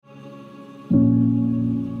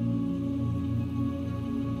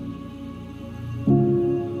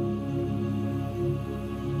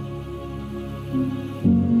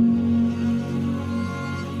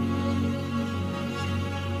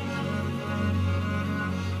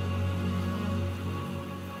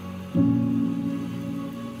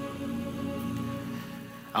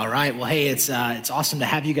All right. Well, hey, it's awesome to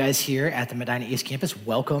have you guys here at the Medina East Campus.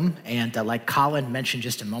 Welcome. And like Colin mentioned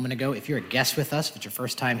just a moment ago, if you're a guest with us, if it's your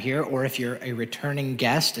first time here, or if you're a returning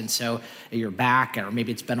guest and so you're back, or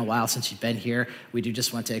maybe it's been a while since you've been here, we do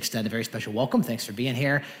just want to extend a very special welcome. Thanks for being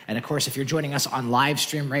here. And of course, if you're joining us on live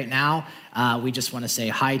stream right now, we just want to say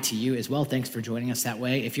hi to you as well. Thanks for joining us that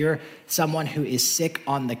way. If you're someone who is sick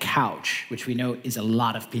on the couch, which we know is a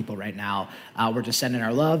lot of people right now, we're just sending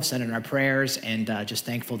our love, sending our prayers, and just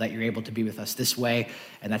thankful that you're able to be with us this way,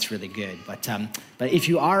 and that's really good. But if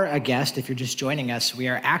you are a guest, if you're just joining us, we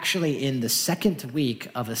are actually in the second week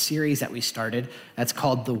of a series that we started that's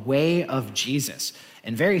called The Way of Jesus.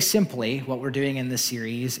 And very simply, what we're doing in this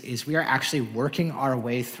series is we are actually working our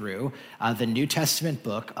way through the New Testament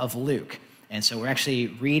book of Luke. And so we're actually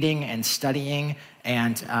reading and studying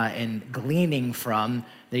and gleaning from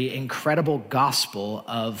the incredible gospel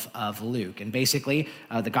of Luke. And basically,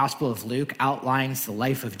 the gospel of Luke outlines the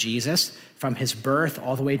life of Jesus from his birth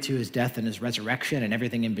all the way to his death and his resurrection and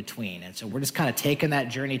everything in between. And so we're just kind of taking that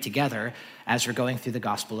journey together as we're going through the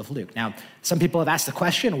gospel of Luke. Now, some people have asked the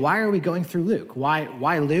question, why are we going through Luke?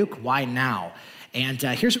 Why Luke? Why now? And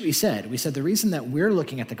here's what we said. We said the reason that we're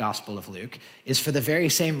looking at the Gospel of Luke is for the very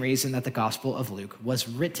same reason that the Gospel of Luke was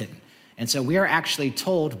written. And so we are actually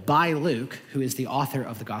told by Luke, who is the author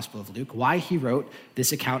of the Gospel of Luke, why he wrote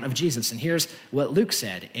this account of Jesus. And here's what Luke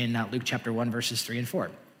said in Luke chapter 1, verses 3 and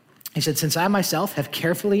 4. He said, "Since I myself have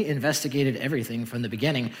carefully investigated everything from the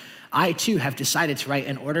beginning, I too have decided to write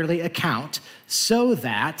an orderly account so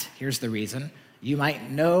that," here's the reason, "you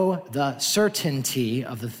might know the certainty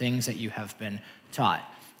of the things that you have been taught."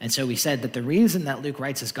 And so we said that the reason that Luke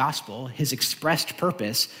writes his gospel, his expressed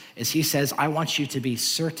purpose, is he says, I want you to be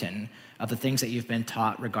certain of the things that you've been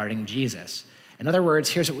taught regarding Jesus. In other words,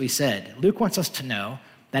 here's what we said. Luke wants us to know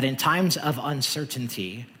that in times of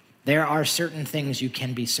uncertainty, there are certain things you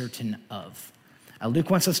can be certain of. Luke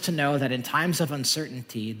wants us to know that in times of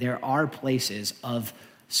uncertainty, there are places of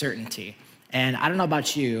certainty. And I don't know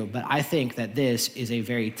about you, but I think that this is a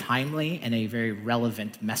very timely and a very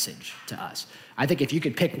relevant message to us. I think if you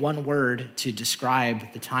could pick one word to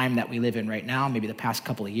describe the time that we live in right now, maybe the past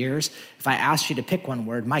couple of years, if I asked you to pick one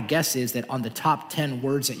word, my guess is that on the top 10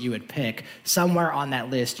 words that you would pick, somewhere on that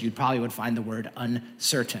list, you probably would find the word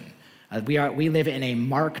uncertain. We live in a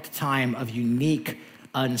marked time of unique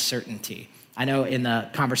uncertainty. I know in the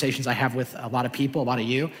conversations I have with a lot of people, a lot of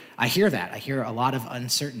you, I hear that. I hear a lot of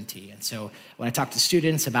uncertainty. And so when I talk to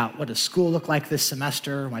students about what does school look like this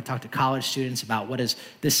semester, when I talk to college students about what does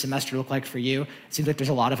this semester look like for you, it seems like there's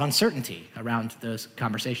a lot of uncertainty around those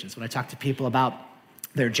conversations. When I talk to people about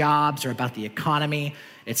their jobs or about the economy,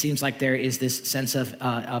 it seems like there is this sense of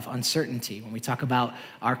uncertainty. When we talk about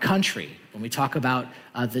our country, when we talk about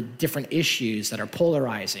the different issues that are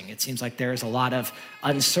polarizing, it seems like there is a lot of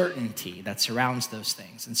uncertainty that surrounds those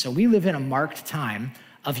things. And so we live in a marked time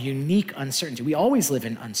of unique uncertainty. We always live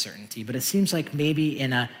in uncertainty, but it seems like maybe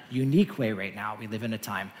in a unique way right now, we live in a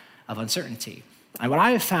time of uncertainty. And what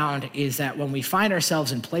I have found is that when we find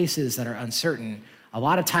ourselves in places that are uncertain, a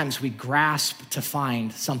lot of times we grasp to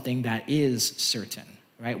find something that is certain,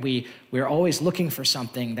 right? We're always looking for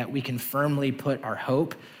something that we can firmly put our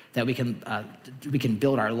hope, that we can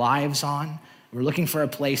build our lives on. We're looking for a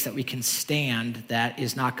place that we can stand that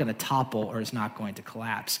is not going to topple or is not going to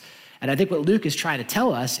collapse. And I think what Luke is trying to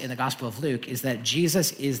tell us in the Gospel of Luke is that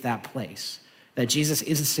Jesus is that place, that Jesus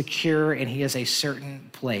is secure and he is a certain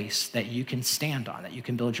place that you can stand on, that you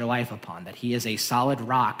can build your life upon, that he is a solid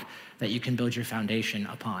rock that you can build your foundation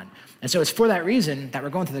upon. And so it's for that reason that we're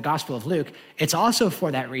going through the Gospel of Luke. It's also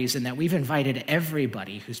for that reason that we've invited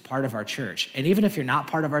everybody who's part of our church. And even if you're not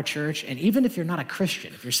part of our church, and even if you're not a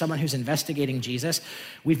Christian, if you're someone who's investigating Jesus,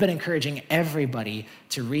 we've been encouraging everybody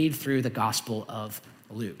to read through the Gospel of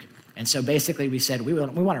Luke. And so basically we said we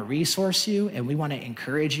want to resource you and we want to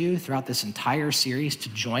encourage you throughout this entire series to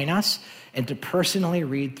join us and to personally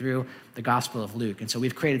read through the Gospel of Luke. And so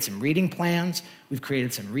we've created some reading plans. We've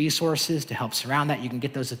created some resources to help surround that. You can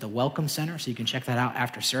get those at the Welcome Center, so you can check that out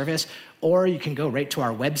after service. Or you can go right to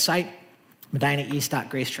our website,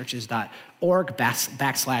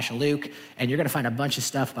 medinaeast.gracechurches.org/Luke, and you're going to find a bunch of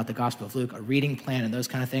stuff about the Gospel of Luke, a reading plan and those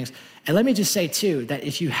kind of things. And let me just say, too, that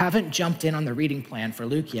if you haven't jumped in on the reading plan for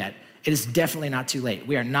Luke yet, it is definitely not too late.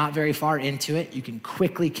 We are not very far into it. You can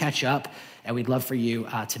quickly catch up, and we'd love for you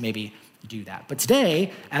to maybe do that. But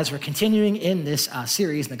today, as we're continuing in this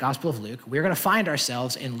series in the Gospel of Luke, we're going to find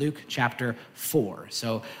ourselves in Luke chapter 4.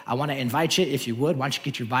 So I want to invite you, if you would, why don't you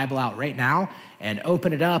get your Bible out right now and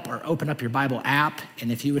open it up, or open up your Bible app.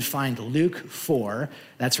 And if you would find Luke 4,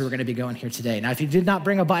 that's where we're going to be going here today. Now, if you did not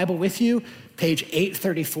bring a Bible with you, page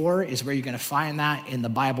 834 is where you're going to find that in the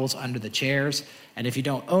Bibles under the chairs. And if you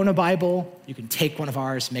don't own a Bible, you can take one of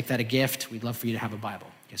ours, make that a gift. We'd love for you to have a Bible.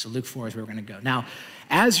 Okay, so Luke 4 is where we're going to go. Now,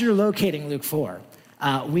 as you're locating Luke 4,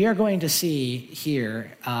 we are going to see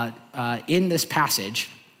here in this passage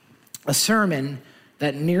a sermon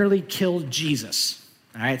that nearly killed Jesus.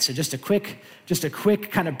 All right, so just a quick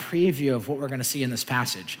kind of preview of what we're going to see in this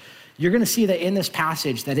passage. You're going to see that in this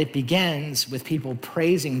passage that it begins with people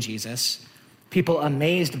praising Jesus, people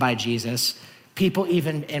amazed by Jesus, people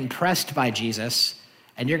even impressed by Jesus,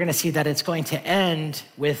 and you're going to see that it's going to end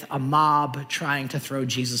with a mob trying to throw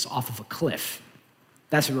Jesus off of a cliff.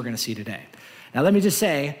 That's what we're going to see today. Now, let me just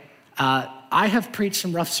say, I have preached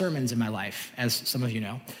some rough sermons in my life, as some of you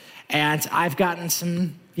know, and I've gotten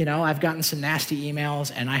some nasty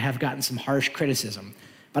emails, and I have gotten some harsh criticism.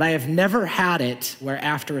 But I have never had it where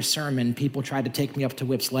after a sermon, people tried to take me up to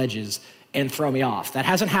Whip's Ledges and throw me off. That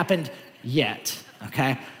hasn't happened yet,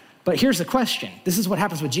 okay? But here's the question. This is what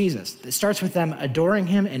happens with Jesus. It starts with them adoring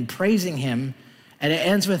him and praising him, and it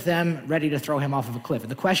ends with them ready to throw him off of a cliff.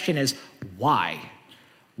 And the question is, why?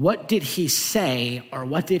 What did he say, or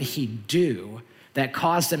what did he do that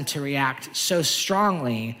caused them to react so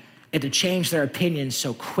strongly and to change their opinion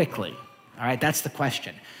so quickly? All right, that's the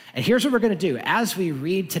question. And here's what we're going to do. As we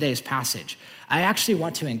read today's passage, I actually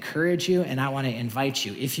want to encourage you, and I want to invite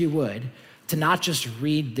you, if you would, to not just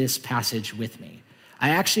read this passage with me. I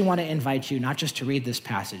actually want to invite you not just to read this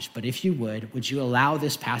passage, but if you would you allow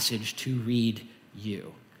this passage to read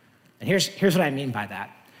you? And here's what I mean by that.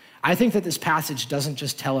 I think that this passage doesn't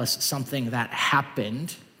just tell us something that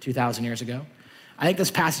happened 2,000 years ago. I think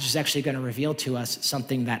this passage is actually going to reveal to us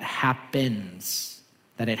something that happens,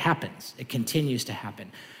 that it happens. It continues to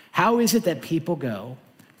happen. How is it that people go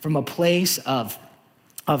from a place of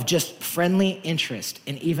just friendly interest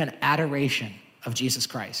and even adoration of Jesus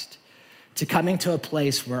Christ to coming to a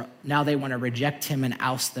place where now they want to reject him and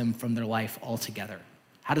oust them from their life altogether?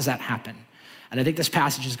 How does that happen? And I think this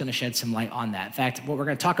passage is going to shed some light on that. In fact, what we're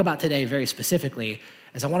going to talk about today very specifically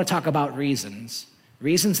is I want to talk about reasons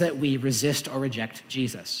that we resist or reject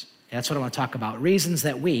Jesus. That's what I want to talk about. Reasons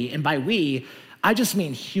that we, and by we, I just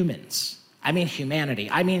mean humans. I mean humanity.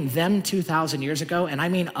 I mean them 2,000 years ago, and I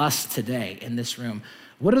mean us today in this room.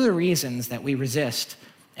 What are the reasons that we resist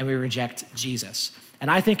and we reject Jesus? And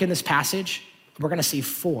I think in this passage, we're going to see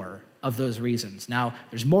 4 of those reasons. Now,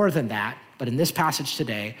 there's more than that, but in this passage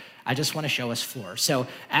today, I just want to show us 4. So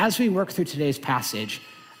as we work through today's passage,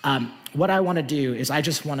 what I want to do is I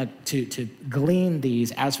just want to glean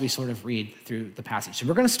these as we sort of read through the passage. So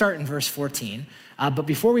we're going to start in verse 14, but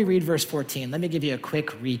before we read verse 14, let me give you a quick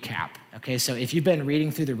recap, okay? So if you've been reading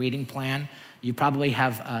through the reading plan, you probably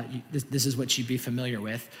have, this is what you'd be familiar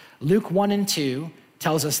with. Luke 1 and 2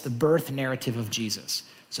 tells us the birth narrative of Jesus.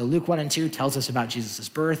 So Luke 1 and 2 tells us about Jesus'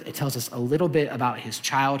 birth. It tells us a little bit about his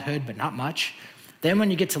childhood, but not much. Then when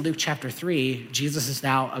you get to Luke chapter 3, Jesus is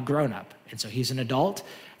now a grown-up. And so he's an adult.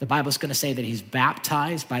 The Bible's going to say that he's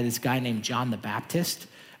baptized by this guy named John the Baptist.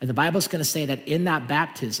 And the Bible's going to say that in that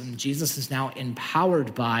baptism, Jesus is now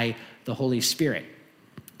empowered by the Holy Spirit.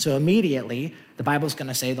 So immediately, the Bible's going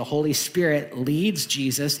to say the Holy Spirit leads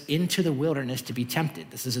Jesus into the wilderness to be tempted.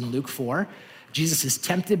 This is in Luke 4. Jesus is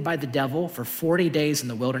tempted by the devil for 40 days in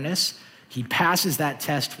the wilderness. He passes that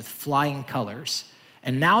test with flying colors.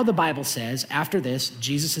 And now the Bible says, after this,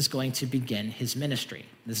 Jesus is going to begin his ministry.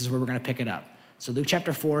 This is where we're going to pick it up. So Luke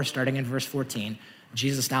chapter 4, starting in verse 14,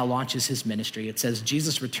 Jesus now launches his ministry. It says,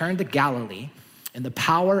 Jesus returned to Galilee in the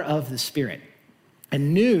power of the Spirit,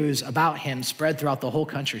 and news about him spread throughout the whole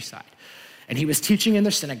countryside. And he was teaching in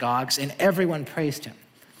their synagogues, and everyone praised him.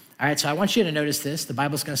 All right, so I want you to notice this. The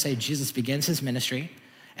Bible's going to say Jesus begins his ministry.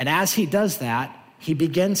 And as he does that, he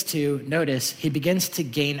begins to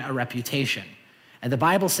gain a reputation. And the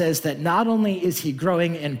Bible says that not only is he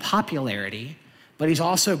growing in popularity, but he's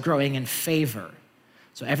also growing in favor.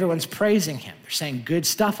 So everyone's praising him. They're saying good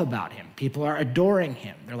stuff about him. People are adoring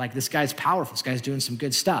him. They're like, this guy's powerful. This guy's doing some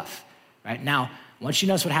good stuff. Right now, I want you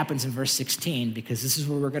to notice what happens in verse 16, because this is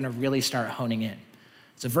where we're going to really start honing in.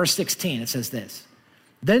 So verse 16, it says this.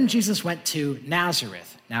 Then Jesus went to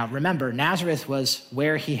Nazareth. Now remember, Nazareth was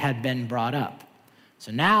where he had been brought up.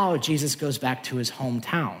 So now Jesus goes back to his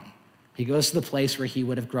hometown. He goes to the place where he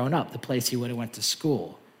would have grown up, the place he would have went to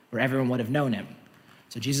school, where everyone would have known him.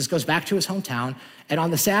 So Jesus goes back to his hometown, and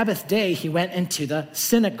on the Sabbath day, he went into the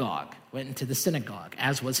synagogue. went into the synagogue,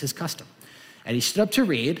 as was his custom. And he stood up to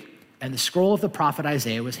read, and the scroll of the prophet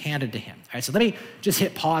Isaiah was handed to him. All right, so let me just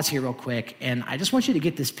hit pause here real quick, and I just want you to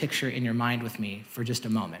get this picture in your mind with me for just a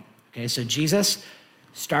moment. Okay, so Jesus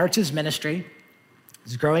starts his ministry.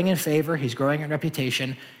 He's growing in favor. He's growing in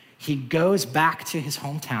reputation. He goes back to his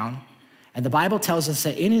hometown, and the Bible tells us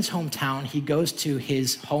that in his hometown, he goes to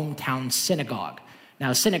his hometown synagogue. Now,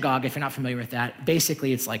 a synagogue, if you're not familiar with that,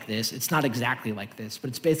 basically it's like this. It's not exactly like this, but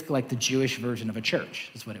it's basically like the Jewish version of a church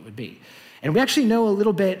is what it would be. And we actually know a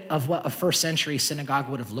little bit of what a first century synagogue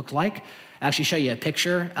would have looked like. I'll actually show you a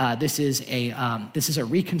picture. This is a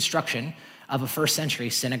reconstruction of a first century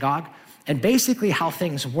synagogue. And basically how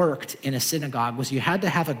things worked in a synagogue was you had to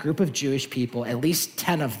have a group of Jewish people, at least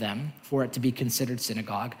 10 of them, for it to be considered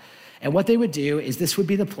synagogue. And what they would do is this would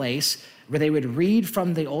be the place where they would read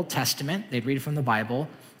from the Old Testament, they'd read from the Bible,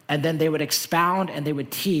 and then they would expound and they would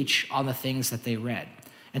teach on the things that they read.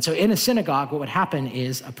 And so in a synagogue, what would happen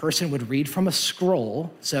is a person would read from a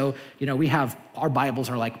scroll. So, we have, our Bibles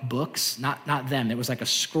are like books, not them. It was like a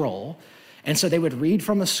scroll. And so they would read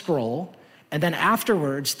from a scroll, and then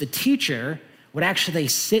afterwards, the teacher would actually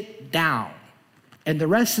sit down, and the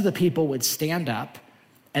rest of the people would stand up,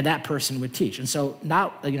 and that person would teach. And so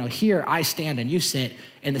now, here I stand and you sit.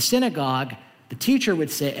 In the synagogue, the teacher would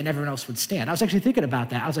sit and everyone else would stand. I was actually thinking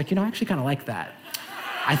about that. I was like, I actually kind of like that.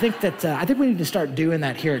 I think we need to start doing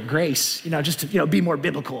that here at Grace, just to, be more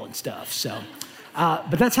biblical and stuff. So,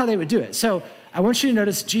 but that's how they would do it. So I want you to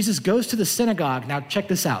notice Jesus goes to the synagogue. Now check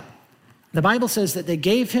this out. The Bible says that they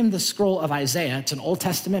gave him the scroll of Isaiah. It's an Old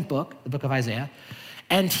Testament book, the book of Isaiah.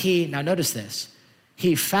 And now notice this,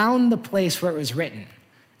 he found the place where it was written.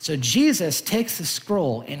 So Jesus takes the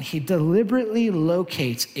scroll and he deliberately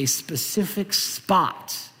locates a specific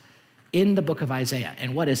spot in the book of Isaiah.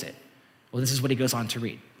 And what is it? Well, this is what he goes on to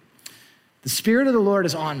read. The Spirit of the Lord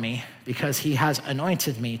is on me because he has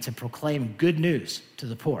anointed me to proclaim good news to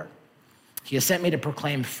the poor. He has sent me to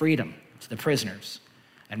proclaim freedom to the prisoners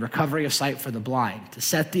and recovery of sight for the blind, to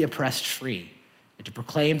set the oppressed free, and to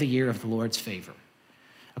proclaim the year of the Lord's favor.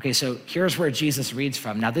 Okay, so here's where Jesus reads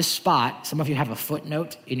from. Now this spot, some of you have a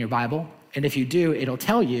footnote in your Bible, and if you do, it'll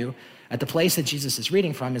tell you that the place that Jesus is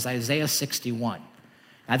reading from is Isaiah 61.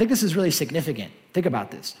 And I think this is really significant. Think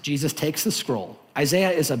about this. Jesus takes the scroll.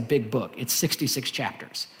 Isaiah is a big book. It's 66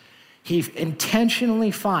 chapters. He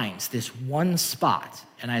intentionally finds this one spot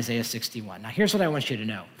in Isaiah 61. Now here's what I want you to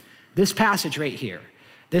know. This passage right here,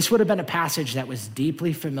 this would have been a passage that was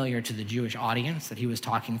deeply familiar to the Jewish audience that he was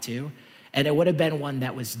talking to, and it would have been one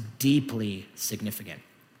that was deeply significant.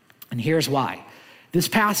 And here's why. This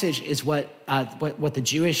passage is what the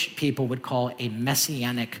Jewish people would call a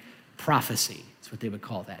messianic prophecy. That's what they would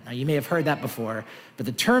call that. Now, you may have heard that before, but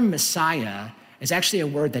the term Messiah is actually a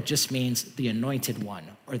word that just means the anointed one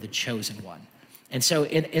or the chosen one. And so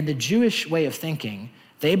in the Jewish way of thinking,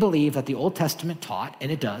 they believe that the Old Testament taught,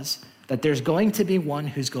 and it does, that there's going to be one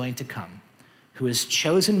who's going to come, who is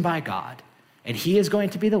chosen by God, and he is going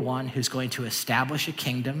to be the one who's going to establish a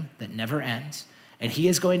kingdom that never ends. And he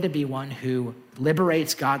is going to be one who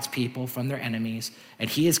liberates God's people from their enemies. And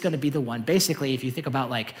he is going to be the one, basically, if you think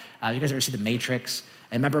about you guys ever see The Matrix?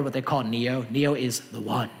 And remember what they call Neo? Neo is the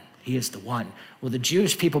one. He is the one. Well, the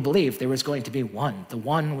Jewish people believed there was going to be one. The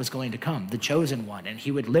one was going to come, the chosen one. And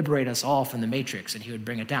he would liberate us all from the Matrix and he would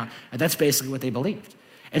bring it down. And that's basically what they believed.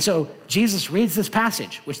 And so Jesus reads this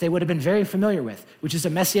passage, which they would have been very familiar with, which is a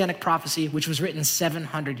messianic prophecy, which was written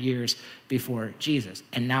 700 years before Jesus.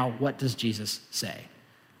 And now what does Jesus say?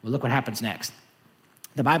 Well, look what happens next.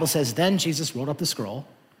 The Bible says, then Jesus rolled up the scroll.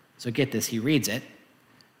 So get this, he reads it,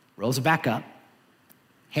 rolls it back up,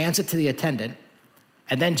 hands it to the attendant,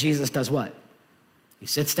 and then Jesus does what? He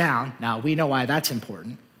sits down. Now, we know why that's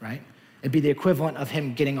important, right? It'd be the equivalent of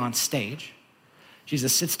him getting on stage.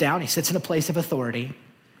 Jesus sits down, he sits in a place of authority,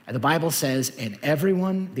 and the Bible says, and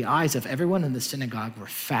the eyes of everyone in the synagogue were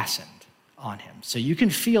fastened on him. So you can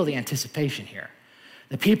feel the anticipation here.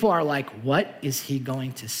 The people are like, what is he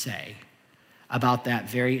going to say about that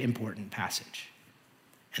very important passage?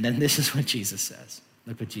 And then this is what Jesus says.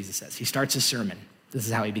 Look what Jesus says. He starts his sermon. This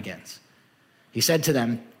is how he begins. He said to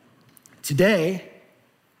them, today,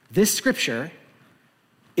 this scripture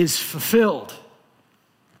is fulfilled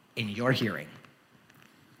in your hearing.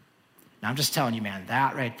 Now, I'm just telling you, man,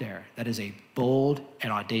 that right there, that is a bold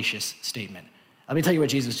and audacious statement. Let me tell you what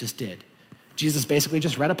Jesus just did. Jesus basically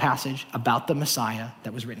just read a passage about the Messiah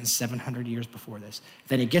that was written 700 years before this.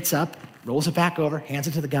 Then he gets up, rolls it back over, hands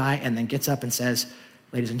it to the guy, and then gets up and says,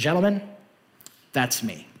 ladies and gentlemen, that's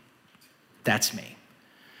me. That's me.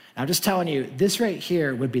 Now, I'm just telling you, this right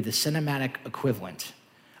here would be the cinematic equivalent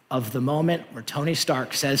of the moment where Tony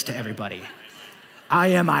Stark says to everybody, I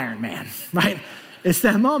am Iron Man, right? It's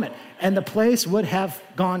that moment. And the place would have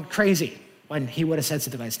gone crazy when he would have said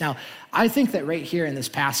something like this. Now, I think that right here in this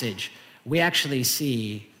passage, we actually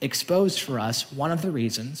see exposed for us one of the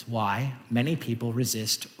reasons why many people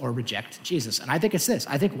resist or reject Jesus. And I think it's this.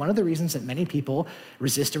 I think one of the reasons that many people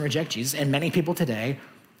resist and reject Jesus, and many people today,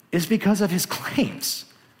 is because of his claims.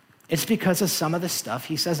 It's because of some of the stuff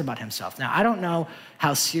he says about himself. Now, I don't know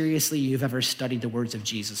how seriously you've ever studied the words of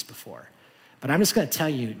Jesus before, but I'm just going to tell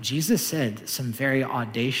you, Jesus said some very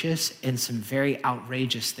audacious and some very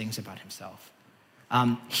outrageous things about himself.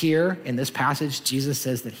 Here in this passage, Jesus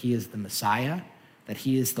says that he is the Messiah, that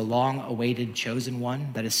he is the long-awaited chosen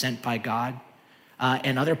one that is sent by God.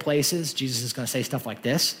 In other places, Jesus is going to say stuff like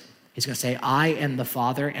this. He's going to say, I and the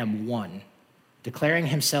Father am one, declaring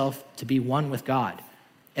himself to be one with God.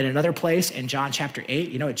 In another place, in John chapter 8,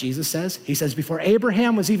 you know what Jesus says? He says, before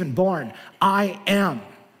Abraham was even born, I am.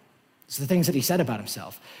 It's the things that he said about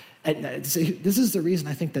himself. And this is the reason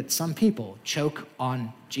I think that some people choke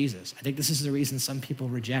on Jesus. I think this is the reason some people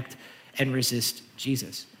reject and resist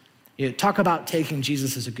Jesus. You talk about taking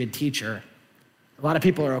Jesus as a good teacher. A lot of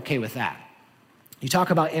people are okay with that. You talk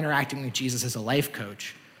about interacting with Jesus as a life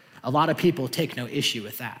coach. A lot of people take no issue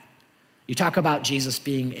with that. You talk about Jesus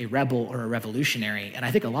being a rebel or a revolutionary, and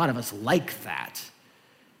I think a lot of us like that.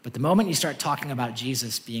 But the moment you start talking about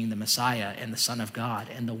Jesus being the Messiah and the Son of God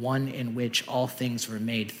and the one in which all things were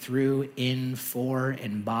made through, in, for,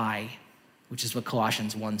 and by, which is what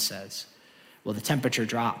Colossians 1 says, well, the temperature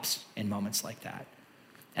drops in moments like that.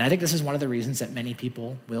 And I think this is one of the reasons that many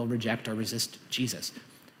people will reject or resist Jesus.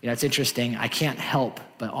 You know, it's interesting. I can't help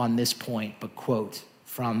but on this point but quote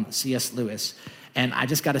from C.S. Lewis. And I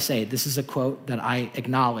just got to say, this is a quote that I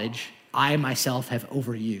acknowledge I myself have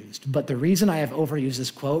overused. But the reason I have overused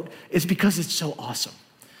this quote is because it's so awesome.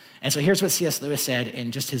 And so here's what C.S. Lewis said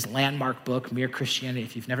in just his landmark book, Mere Christianity.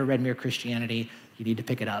 If you've never read Mere Christianity, you need to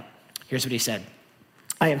pick it up. Here's what he said.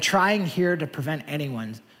 I am trying here to prevent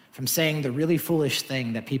anyone from saying the really foolish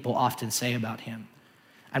thing that people often say about him.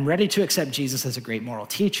 I'm ready to accept Jesus as a great moral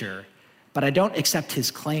teacher, but I don't accept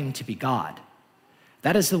his claim to be God.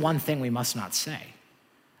 That is the one thing we must not say.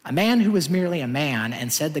 A man who was merely a man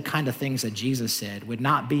and said the kind of things that Jesus said would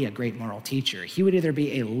not be a great moral teacher. He would either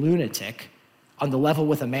be a lunatic on the level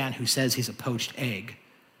with a man who says he's a poached egg,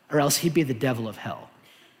 or else he'd be the devil of hell.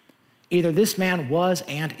 Either this man was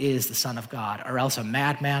and is the Son of God, or else a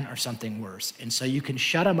madman or something worse. And so you can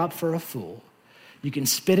shut him up for a fool, you can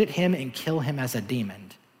spit at him and kill him as a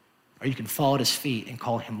demon, or you can fall at his feet and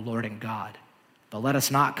call him Lord and God. But let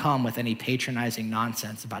us not come with any patronizing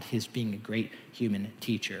nonsense about his being a great human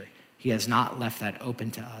teacher. He has not left that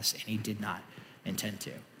open to us, and he did not intend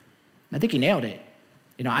to. I think he nailed it.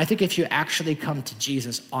 You know, I think if you actually come to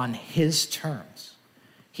Jesus on his terms,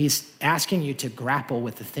 he's asking you to grapple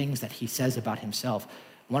with the things that he says about himself.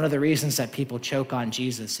 One of the reasons that people choke on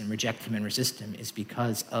Jesus and reject him and resist him is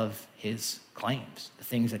because of his claims, the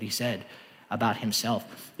things that he said about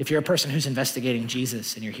himself. If you're a person who's investigating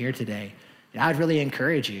Jesus and you're here today, I'd really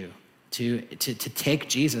encourage you to take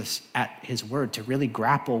Jesus at his word, to really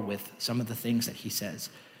grapple with some of the things that he says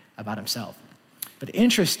about himself. But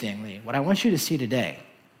interestingly, what I want you to see today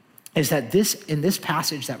is that in this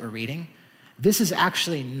passage that we're reading, this is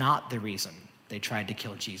actually not the reason they tried to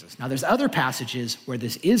kill Jesus. Now, there's other passages where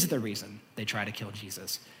this is the reason they tried to kill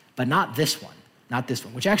Jesus, but not this one,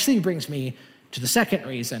 which actually brings me to the second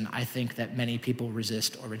reason I think that many people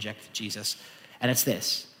resist or reject Jesus, and it's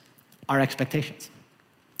this. Our expectations.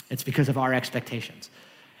 It's because of our expectations.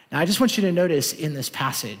 Now, I just want you to notice in this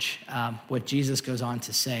passage what Jesus goes on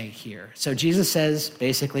to say here. So Jesus says,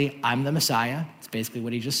 basically, I'm the Messiah. It's basically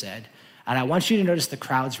what he just said. And I want you to notice the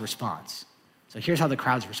crowd's response. So here's how the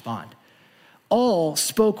crowds respond. All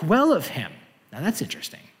spoke well of him. Now, that's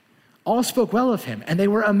interesting. All spoke well of him, and they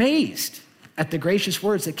were amazed at the gracious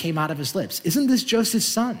words that came out of his lips. Isn't this Joseph's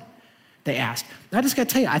son? They asked. Now, I just got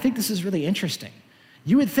to tell you, I think this is really interesting.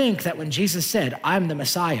 You would think that when Jesus said, I'm the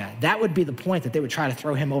Messiah, that would be the point that they would try to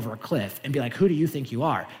throw him over a cliff and be like, who do you think you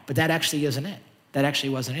are? But that actually isn't it. That actually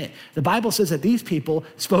wasn't it. The Bible says that these people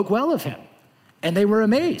spoke well of him, and they were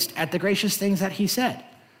amazed at the gracious things that he said.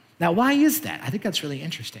 Now, why is that? I think that's really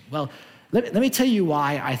interesting. Well, let me tell you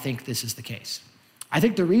why I think this is the case. I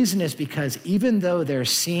think the reason is because even though there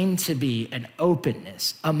seemed to be an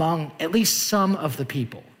openness among at least some of the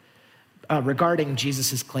people regarding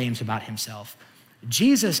Jesus' claims about himself,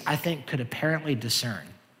 Jesus, I think, could apparently discern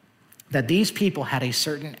that these people had a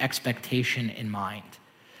certain expectation in mind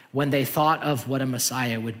when they thought of what a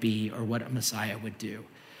Messiah would be or what a Messiah would do.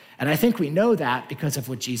 And I think we know that because of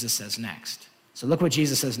what Jesus says next. So look what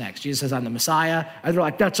Jesus says next. Jesus says, I'm the Messiah. And they're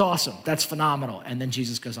like, that's awesome. That's phenomenal. And then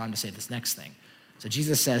Jesus goes on to say this next thing. So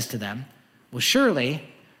Jesus says to them, well, surely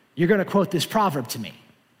you're going to quote this proverb to me.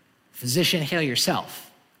 Physician, heal yourself.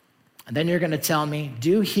 And then you're going to tell me,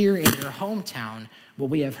 do here in your hometown what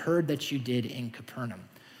we have heard that you did in Capernaum.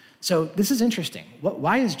 So this is interesting.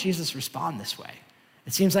 Why does Jesus respond this way?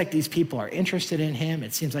 It seems like these people are interested in him.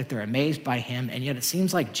 It seems like they're amazed by him. And yet it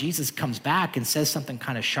seems like Jesus comes back and says something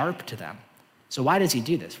kind of sharp to them. So why does he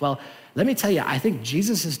do this? Well, let me tell you, I think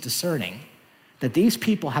Jesus is discerning that these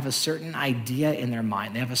people have a certain idea in their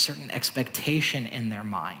mind. They have a certain expectation in their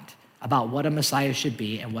mind about what a Messiah should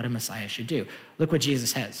be and what a Messiah should do. Look what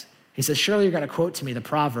Jesus says. He says, surely you're going to quote to me the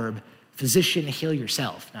proverb, physician, heal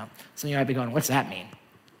yourself. Now, some of you might be going, what's that mean?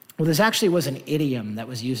 Well, this actually was an idiom that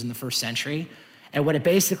was used in the first century. And what it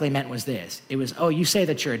basically meant was this. It was, oh, you say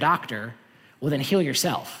that you're a doctor, well, then heal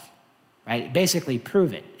yourself, right? Basically,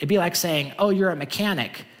 prove it. It'd be like saying, oh, you're a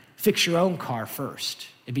mechanic, fix your own car first.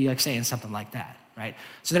 It'd be like saying something like that, right?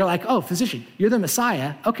 So they're like, oh, physician, you're the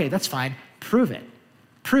Messiah. Okay, that's fine. Prove it.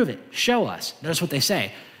 Prove it. Show us. Notice what they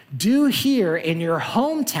say. Do here in your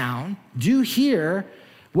hometown, do here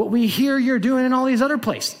what we hear you're doing in all these other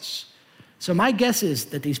places. So my guess is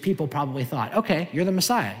that these people probably thought, okay, you're the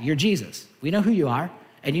Messiah, you're Jesus. We know who you are,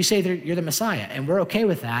 and you say that you're the Messiah, and we're okay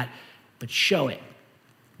with that, but show it.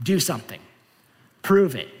 Do something.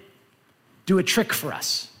 Prove it. Do a trick for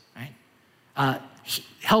us, right?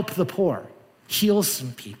 Help the poor. Heal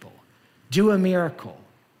some people. Do a miracle.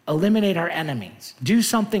 Eliminate our enemies. Do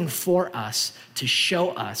something for us to show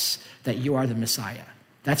us that you are the Messiah.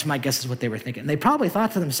 That's my guess is what they were thinking. They probably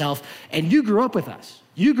thought to themselves, and you grew up with us.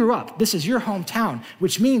 You grew up. This is your hometown,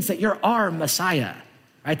 which means that you're our Messiah,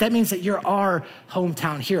 right? That means that you're our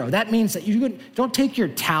hometown hero. That means that you don't take your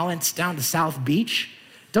talents down to South Beach.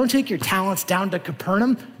 Don't take your talents down to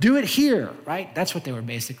Capernaum. Do it here, right? That's what they were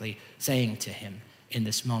basically saying to him in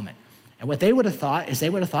this moment. And what they would have thought is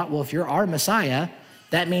well, if you're our Messiah,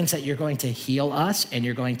 that means that you're going to heal us and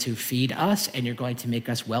you're going to feed us and you're going to make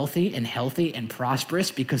us wealthy and healthy and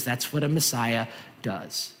prosperous because that's what a Messiah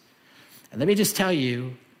does. And let me just tell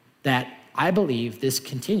you that I believe this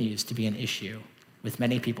continues to be an issue with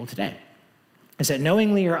many people today. Is that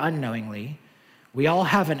knowingly or unknowingly, we all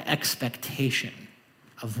have an expectation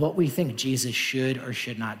of what we think Jesus should or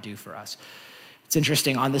should not do for us. It's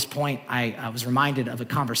interesting, on this point, I was reminded of a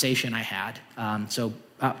conversation I had. So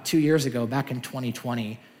about 2 years ago, back in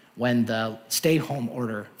 2020, when the stay-home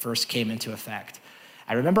order first came into effect,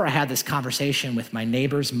 I remember I had this conversation with my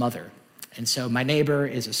neighbor's mother. And so my neighbor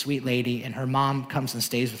is a sweet lady, and her mom comes and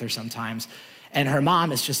stays with her sometimes. And her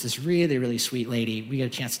mom is just this really, really sweet lady. We get a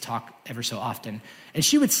chance to talk ever so often. And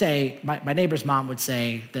she would say, my neighbor's mom would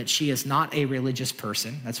say that she is not a religious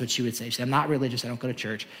person. That's what she would say. She said, I'm not religious, I don't go to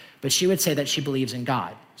church. But she would say that she believes in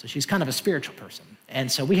God. So she's kind of a spiritual person. And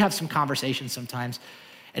so we have some conversations sometimes.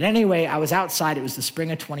 And anyway, I was outside. It was the spring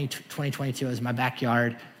of 2022. I was in my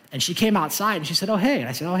backyard. And she came outside and she said, oh, hey. And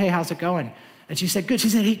I said, oh, hey, how's it going? And she said, good. She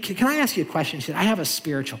said, hey, can I ask you a question? She said, I have a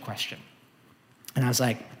spiritual question. And I was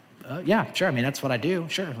like, yeah, sure. I mean, that's what I do.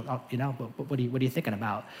 Sure. What are you thinking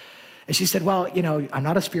about? And she said, well, I'm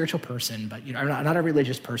not a spiritual person, but, I'm not a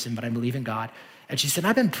religious person, but I believe in God. And she said,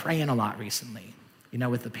 I've been praying a lot recently,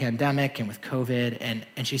 with the pandemic and with COVID.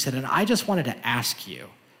 And she said, and I just wanted to ask you,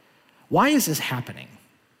 why is this happening?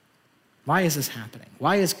 Why is this happening?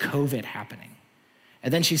 Why is COVID happening?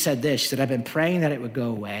 And then she said this. She said, I've been praying that it would go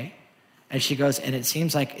away. And she goes, and it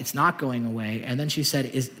seems like it's not going away. And then she said,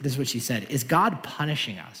 this is what she said, is God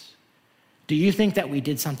punishing us? Do you think that we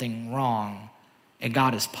did something wrong and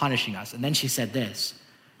God is punishing us? And then she said this,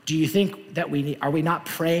 do you think that are we not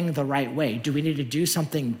praying the right way? Do we need to do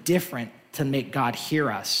something different to make God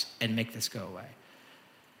hear us and make this go away?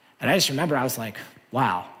 And I just remember I was like,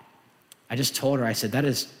 wow. I just told her, I said, that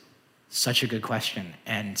is such a good question.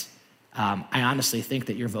 And I honestly think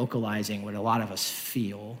that you're vocalizing what a lot of us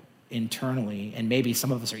feel internally, and maybe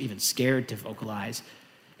some of us are even scared to vocalize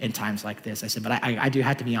in times like this. I said, but I do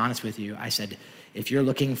have to be honest with you. I said, if you're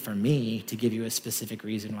looking for me to give you a specific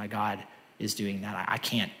reason why God is doing that, I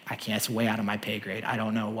can't. It's way out of my pay grade. I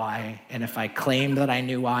don't know why. And if I claimed that I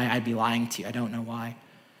knew why, I'd be lying to you. I don't know why.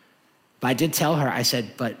 But I did tell her, I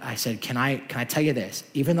said, can I tell you this?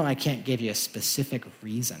 Even though I can't give you a specific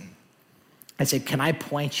reason, I said, can I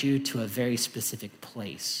point you to a very specific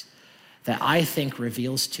place that I think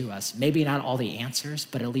reveals to us, maybe not all the answers,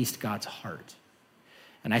 but at least God's heart?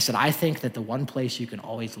 And I said, I think that the one place you can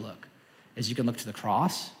always look is you can look to the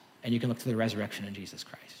cross and you can look to the resurrection of Jesus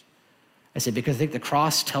Christ. I said, because I think the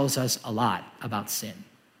cross tells us a lot about sin.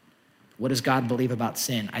 What does God believe about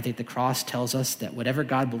sin? I think the cross tells us that whatever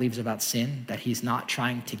God believes about sin, that he's not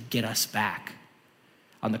trying to get us back.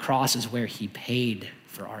 On the cross is where he paid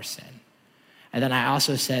for our sin. And then I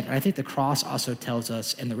also said, I think the cross also tells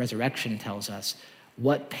us, and the resurrection tells us,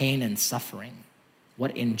 what pain and suffering,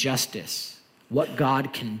 what injustice, what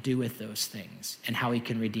God can do with those things, and how he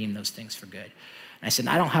can redeem those things for good. And I said,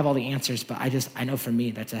 I don't have all the answers, but I know for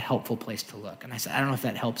me that's a helpful place to look. And I said, I don't know if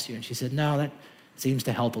that helps you. And she said, no, that seems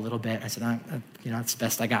to help a little bit. I said, it's the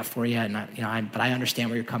best I got for you, and but I understand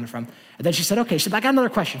where you're coming from. And then she said, okay. She said, I got another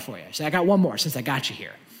question for you. She said, I got one more since I got you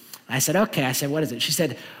here. And I said, okay. I said, what is it? She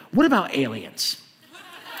said, what about aliens?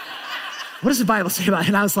 What does the Bible say about it?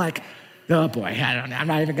 And I was like, oh boy, I don't know. I'm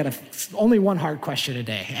not even gonna, only one hard question a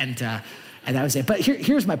day. And that was it. But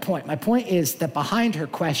here's my point. My point is that behind her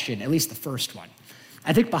question, at least the first one,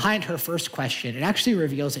 I think behind her first question, it actually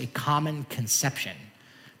reveals a common conception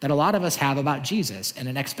that a lot of us have about Jesus and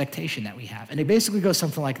an expectation that we have. And it basically goes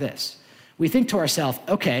something like this. We think to ourselves,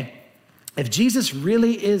 okay, if Jesus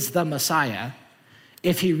really is the Messiah,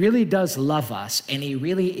 if he really does love us and he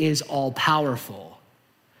really is all powerful,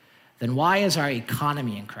 then why is our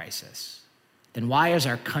economy in crisis? Then why is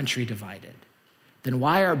our country divided? Then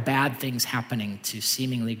why are bad things happening to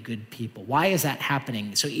seemingly good people? Why is that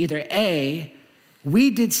happening? So either A,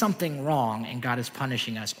 we did something wrong and God is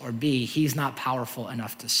punishing us, or B, he's not powerful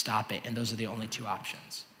enough to stop it, and those are the only two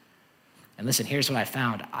options. And listen, here's what I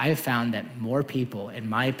found. I found that more people, in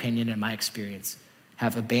my opinion and my experience,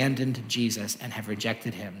 have abandoned Jesus and have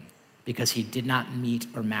rejected him because he did not meet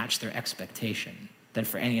or match their expectation than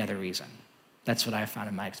for any other reason. That's what I found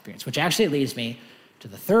in my experience, which actually leads me to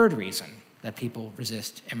the third reason that people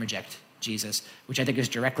resist and reject Jesus, which I think is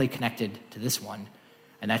directly connected to this one,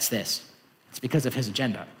 and that's this. It's because of his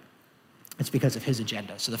agenda. It's because of his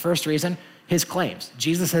agenda. So the first reason, his claims.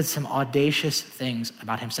 Jesus said some audacious things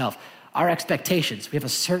about himself. Our expectations, we have a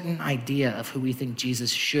certain idea of who we think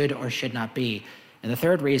Jesus should or should not be. And the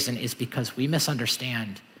third reason is because we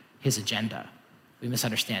misunderstand his agenda. We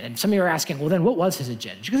misunderstand. And some of you are asking, well, then what was his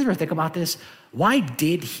agenda? Did you guys ever think about this? Why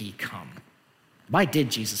did he come? Why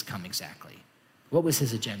did Jesus come exactly? What was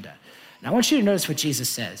his agenda? Now I want you to notice what Jesus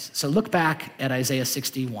says. So look back at Isaiah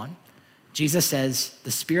 61. Jesus says,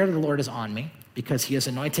 the Spirit of the Lord is on me because he has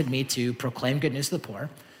anointed me to proclaim good news to the poor.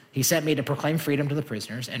 He sent me to proclaim freedom to the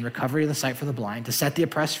prisoners and recovery of the sight for the blind, to set the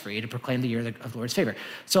oppressed free, to proclaim the year of the Lord's favor.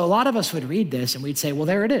 So a lot of us would read this and we'd say, well,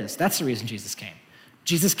 there it is. That's the reason Jesus came.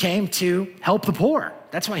 Jesus came to help the poor.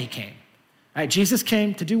 That's why he came. All right, Jesus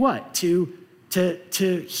came to do what? To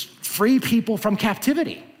free people from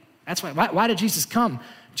captivity. That's why. Why did Jesus come?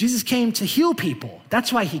 Jesus came to heal people.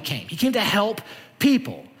 That's why he came. He came to help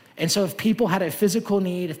people. And so if people had a physical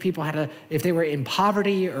need, if they were in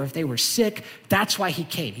poverty or if they were sick, that's why he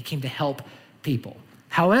came. He came to help people.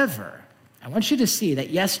 However, I want you to see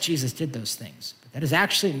that yes, Jesus did those things, but that is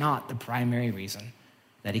actually not the primary reason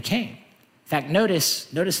that he came. In fact,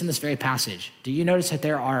 notice in this very passage, do you notice that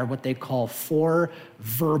there are what they call 4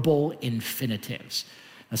 verbal infinitives?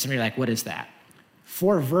 Now some of you are like, what is that?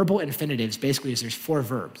 4 verbal infinitives basically is there's 4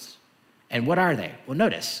 verbs. And what are they? Well,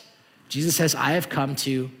 notice. Jesus says, I have come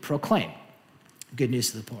to proclaim good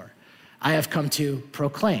news to the poor. I have come to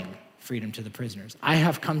proclaim freedom to the prisoners. I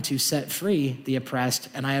have come to set free the oppressed,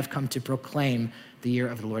 and I have come to proclaim the year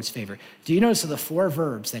of the Lord's favor. Do you notice of the 4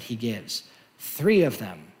 verbs that he gives, 3 of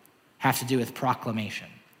them have to do with proclamation.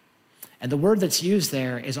 And the word that's used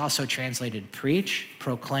there is also translated preach,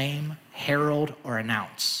 proclaim, herald, or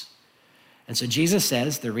announce. And so Jesus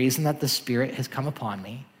says, the reason that the Spirit has come upon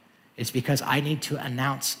me is because I need to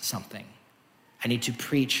announce something. I need to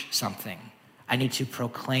preach something. I need to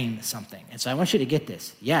proclaim something. And so I want you to get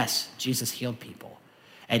this. Yes, Jesus healed people.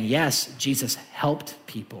 And yes, Jesus helped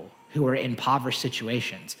people who were in impoverished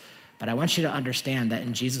situations. But I want you to understand that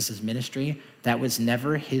in Jesus' ministry, that was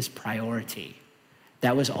never his priority.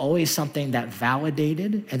 That was always something that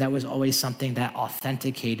validated, and that was always something that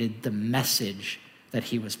authenticated the message that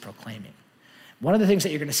he was proclaiming. One of the things that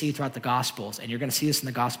you're going to see throughout the Gospels, and you're going to see this in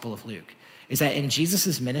the Gospel of Luke, is that in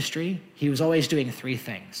Jesus' ministry, he was always doing 3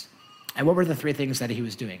 things. And what were the 3 things that he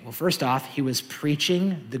was doing? Well, first off, he was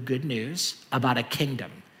preaching the good news about a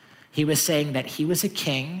kingdom. He was saying that he was a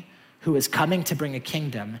king who was coming to bring a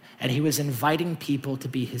kingdom, and he was inviting people to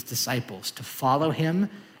be his disciples, to follow him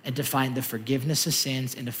and to find the forgiveness of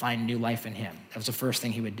sins and to find new life in him. That was the first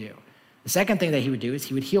thing he would do. The second thing that he would do is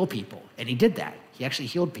he would heal people, and he did that. He actually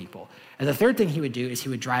healed people. And the third thing he would do is he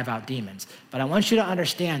would drive out demons. But I want you to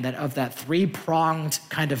understand that of that 3-pronged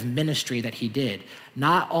kind of ministry that he did,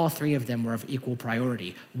 not all 3 of them were of equal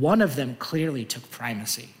priority. One of them clearly took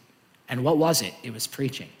primacy. And what was it? It was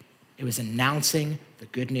preaching. It was announcing the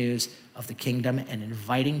good news of the kingdom and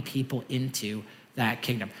inviting people into that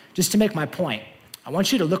kingdom. Just to make my point, I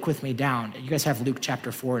want you to look with me down. You guys have Luke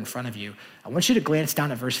chapter 4 in front of you. I want you to glance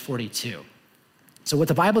down at verse 42. So what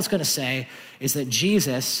the Bible is going to say is that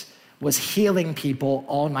Jesus was healing people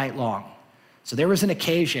all night long. So there was an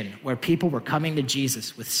occasion where people were coming to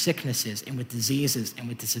Jesus with sicknesses and with diseases and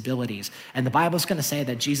with disabilities. And the Bible is going to say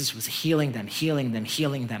that Jesus was healing them, healing them,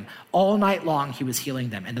 healing them. All night long, he was healing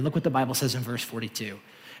them. And then look what the Bible says in verse 42.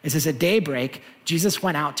 It says, at daybreak, Jesus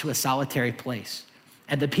went out to a solitary place.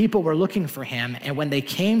 And the people were looking for him. And when they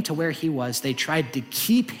came to where he was, they tried to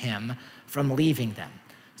keep him from leaving them.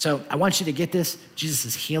 So I want you to get this. Jesus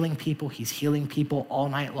is healing people. He's healing people all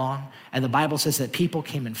night long. And the Bible says that people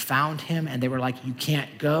came and found him and they were like, you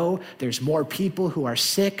can't go. There's more people who are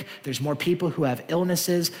sick. There's more people who have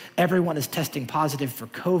illnesses. Everyone is testing positive for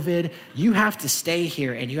COVID. You have to stay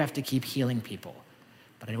here and you have to keep healing people.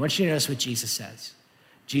 But I want you to notice what Jesus says.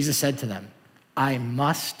 Jesus said to them, I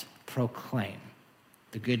must proclaim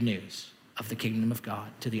the good news of the kingdom of God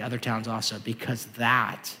to the other towns also, because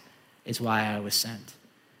that is why I was sent.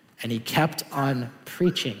 And he kept on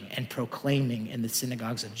preaching and proclaiming in the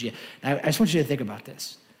synagogues of Judea. Now, I just want you to think about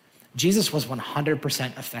this. Jesus was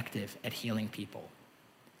 100% effective at healing people.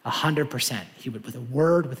 100%. He would, with a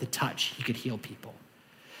word, with a touch, he could heal people.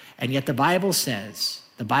 And yet the Bible says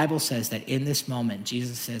that in this moment,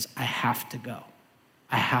 Jesus says, I have to go.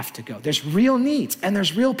 I have to go. There's real needs and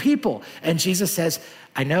there's real people. And Jesus says,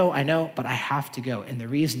 I know, but I have to go. And the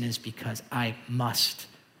reason is because I must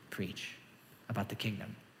preach about the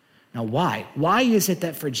kingdom. Now, why? Why is it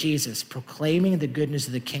that for Jesus, proclaiming the good news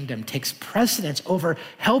of the kingdom takes precedence over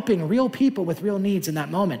helping real people with real needs in that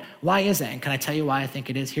moment? Why is that? And can I tell you why I think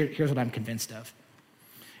it is? Here's what I'm convinced of.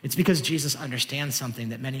 It's because Jesus understands something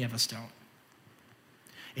that many of us don't.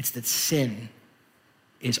 It's that sin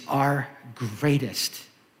is our greatest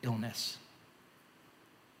illness.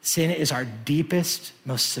 Sin is our deepest,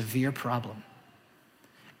 most severe problem.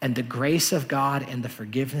 And the grace of God and the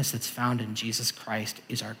forgiveness that's found in Jesus Christ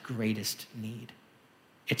is our greatest need.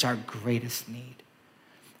 It's our greatest need.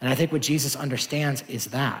 And I think what Jesus understands is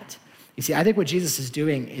that. You see, I think what Jesus is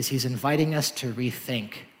doing is he's inviting us to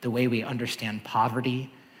rethink the way we understand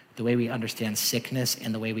poverty, the way we understand sickness,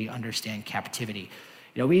 and the way we understand captivity.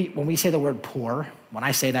 You know, when we say the word poor, when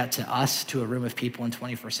I say that to us, to a room of people in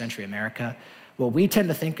 21st century America, what we tend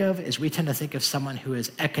to think of someone who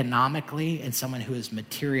is economically and someone who is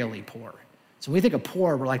materially poor. So when we think of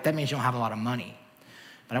poor, we're like, that means you don't have a lot of money.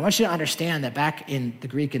 But I want you to understand that back in the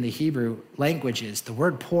Greek and the Hebrew languages, the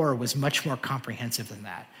word poor was much more comprehensive than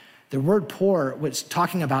that. The word poor was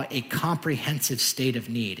talking about a comprehensive state of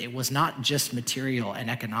need. It was not just material and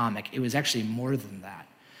economic. It was actually more than that.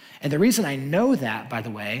 And the reason I know that, by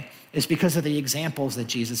the way, is because of the examples that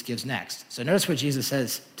Jesus gives next. So notice what Jesus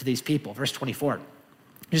says to these people, verse 24.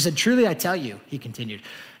 He said, truly I tell you, he continued,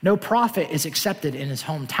 no prophet is accepted in his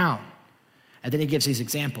hometown. And then he gives these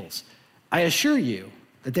examples. I assure you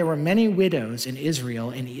that there were many widows in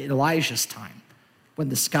Israel in Elijah's time, when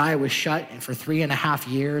the sky was shut for 3.5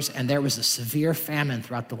 years and there was a severe famine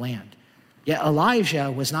throughout the land. Yet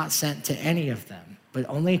Elijah was not sent to any of them, but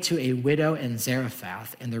only to a widow in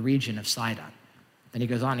Zarephath in the region of Sidon. Then he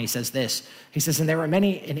goes on, he says this. He says, and there were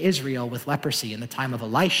many in Israel with leprosy in the time of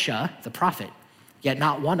Elisha, the prophet, yet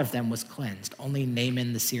not one of them was cleansed, only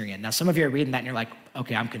Naaman the Syrian. Now, some of you are reading that and you're like,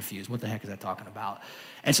 okay, I'm confused. What the heck is that talking about?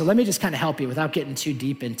 And so let me just kind of help you without getting too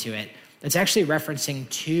deep into it. It's actually referencing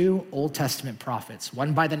two Old Testament prophets,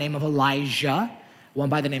 one by the name of Elijah, one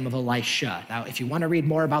by the name of Elisha. Now, if you want to read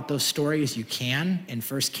more about those stories, you can in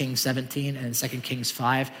 1 Kings 17 and 2 Kings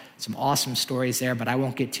 5. Some awesome stories there, but I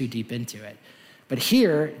won't get too deep into it. But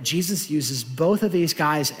here, Jesus uses both of these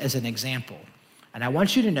guys as an example. And I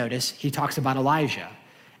want you to notice he talks about Elijah.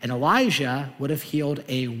 And Elijah would have healed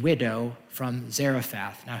a widow from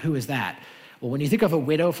Zarephath. Now, who is that? Well, when you think of a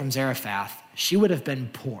widow from Zarephath, she would have been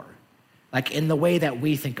poor, like in the way that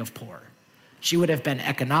we think of poor. She would have been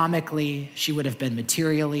economically, she would have been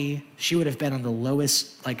materially, she would have been on the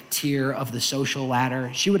lowest tier of the social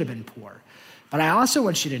ladder. She would have been poor. But I also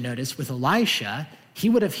want you to notice with Elisha, he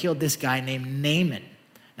would have healed this guy named Naaman.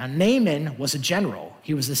 Now, Naaman was a general.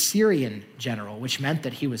 He was a Syrian general, which meant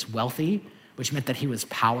that he was wealthy, which meant that he was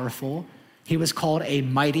powerful. He was called a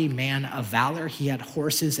mighty man of valor. He had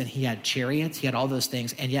horses and he had chariots. He had all those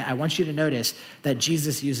things. And yet I want you to notice that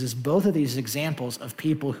Jesus uses both of these examples of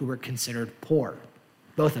people who were considered poor.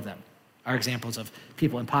 Both of them are examples of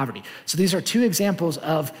people in poverty. So these are two examples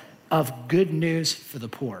of good news for the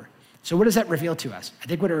poor. So what does that reveal to us? I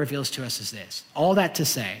think what it reveals to us is this. All that to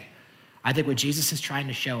say, I think what Jesus is trying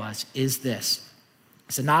to show us is this,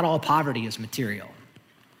 So not all poverty is material.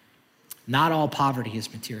 Not all poverty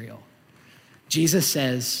is material. Jesus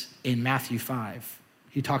says in Matthew 5,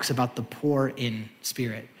 he talks about the poor in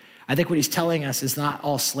spirit. I think what he's telling us is not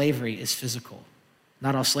all slavery is physical.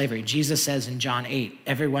 Not all slavery. Jesus says in John 8,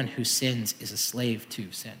 everyone who sins is a slave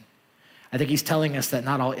to sin. I think he's telling us that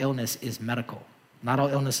not all illness is medical. Not all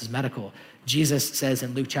illness is medical. Jesus says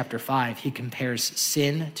in Luke chapter 5, he compares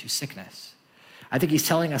sin to sickness. I think he's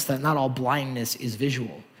telling us that not all blindness is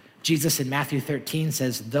visual. Jesus in Matthew 13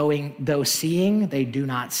 says, though seeing, they do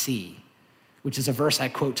not see, which is a verse I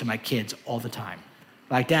quote to my kids all the time.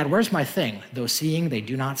 Like, Dad, where's my thing? Though seeing, they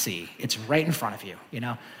do not see. It's right in front of you, you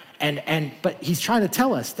know? But he's trying to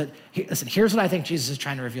tell us that, listen, here's what I think Jesus is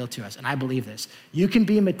trying to reveal to us, and I believe this. You can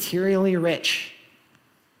be materially rich,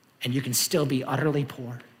 and you can still be utterly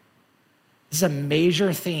poor. This is a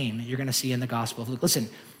major theme you're going to see in the Gospel of Luke. Listen,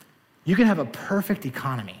 you can have a perfect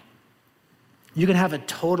economy. You can have a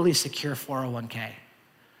totally secure 401k.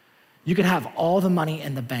 You can have all the money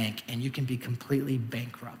in the bank, and you can be completely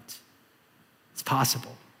bankrupt. It's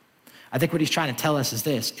possible. I think what he's trying to tell us is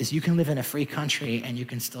this, is you can live in a free country and you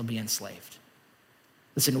can still be enslaved.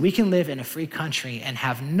 Listen, we can live in a free country and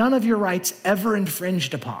have none of your rights ever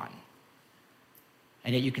infringed upon,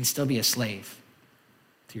 and yet you can still be a slave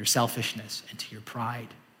to your selfishness and to your pride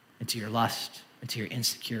and to your lust and to your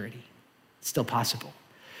insecurity. It's still possible.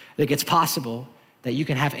 I think it's possible that you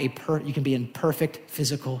can have you can be in perfect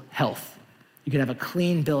physical health. You can have a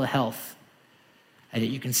clean bill of health, and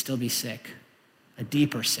yet you can still be sick. A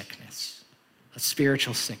deeper sickness, a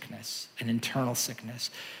spiritual sickness, an internal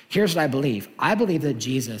sickness. Here's what I believe. I believe that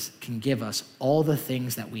Jesus can give us all the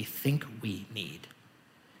things that we think we need,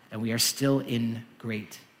 and we are still in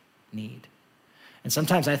great need. And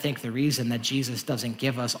sometimes I think the reason that Jesus doesn't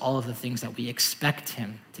give us all of the things that we expect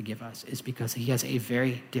him to give us is because he has a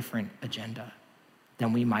very different agenda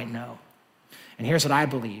than we might know. And here's what I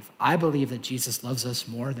believe. I believe that Jesus loves us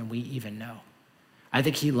more than we even know. I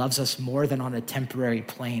think he loves us more than on a temporary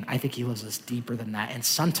plane. I think he loves us deeper than that. And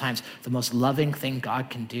sometimes the most loving thing God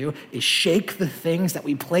can do is shake the things that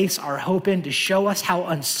we place our hope in to show us how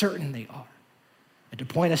uncertain they are and to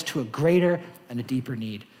point us to a greater and a deeper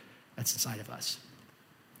need that's inside of us.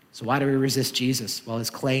 So why do we resist Jesus? Well, his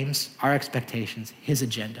claims, our expectations, his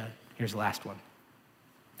agenda. Here's the last one.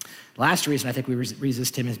 The last reason I think we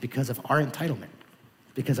resist him is because of our entitlement.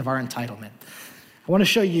 Because of our entitlement. I want to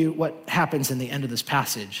show you what happens in the end of this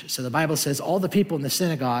passage. So the Bible says all the people in the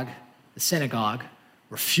synagogue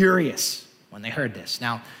were furious when they heard this.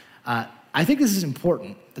 Now, I think this is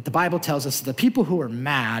important that the Bible tells us the people who were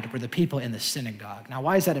mad were the people in the synagogue. Now,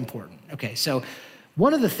 why is that important? Okay, so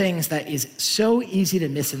one of the things that is so easy to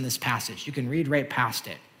miss in this passage, you can read right past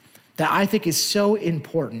it, that I think is so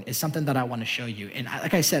important is something that I want to show you. And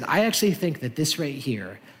like I said, I actually think that this right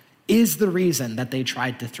here is the reason that they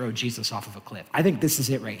tried to throw Jesus off of a cliff. I think this is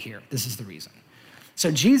it right here. This is the reason.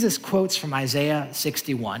 So Jesus quotes from Isaiah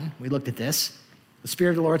 61. We looked at this. The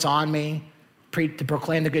Spirit of the Lord's on me to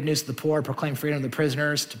proclaim the good news to the poor, proclaim freedom to the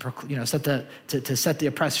prisoners, to set the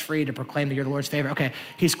oppressed free, to proclaim the year of the Lord's favor. Okay,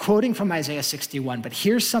 he's quoting from Isaiah 61, but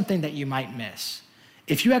here's something that you might miss.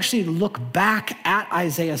 If you actually look back at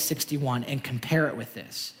Isaiah 61 and compare it with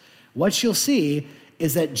this, what you'll see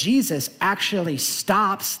is that Jesus actually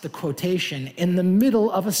stops the quotation in the middle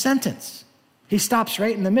of a sentence. He stops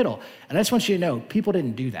right in the middle. And I just want you to know, people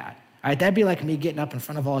didn't do that. All right, that'd be like me getting up in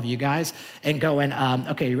front of all of you guys and going,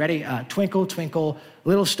 okay, you ready? Twinkle, twinkle,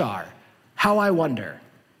 little star, how I wonder.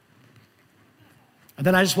 And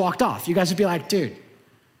then I just walked off. You guys would be like, dude,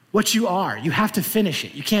 what you are, you have to finish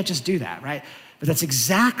it. You can't just do that, right? But that's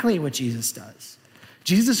exactly what Jesus does.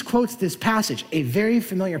 Jesus quotes this passage, a very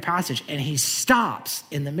familiar passage, and he stops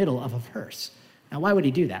in the middle of a verse. Now, why would he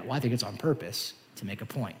do that? Well, I think it's on purpose to make a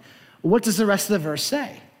point. Well, what does the rest of the verse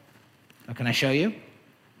say? Now, can I show you?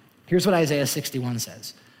 Here's what Isaiah 61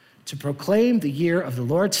 says. To proclaim the year of the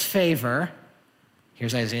Lord's favor,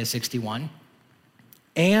 here's Isaiah 61,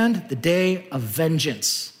 and the day of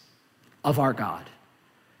vengeance of our God,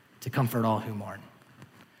 to comfort all who mourn.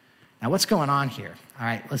 Now, what's going on here? All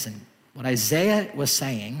right, listen. What Isaiah was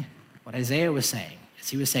saying is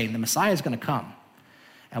he was saying the Messiah is going to come.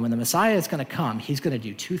 And when the Messiah is going to come, he's going to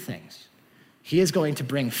do two things. He is going to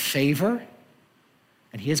bring favor,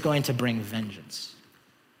 and he is going to bring vengeance.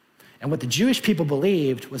 And what the Jewish people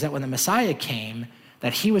believed was that when the Messiah came,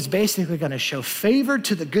 that he was basically going to show favor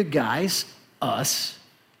to the good guys, us,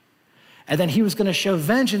 and then he was going to show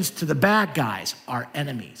vengeance to the bad guys, our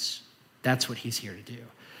enemies. That's what he's here to do.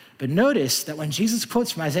 But notice that when Jesus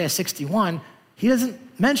quotes from Isaiah 61, he doesn't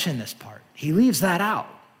mention this part. He leaves that out.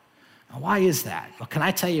 Now, why is that? Well, can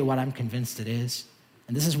I tell you what I'm convinced it is?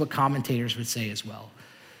 And this is what commentators would say as well.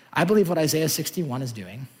 I believe what Isaiah 61 is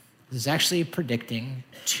doing is actually predicting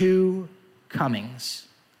two comings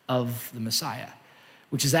of the Messiah,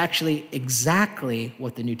 which is actually exactly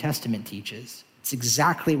what the New Testament teaches. It's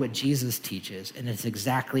exactly what Jesus teaches, and it's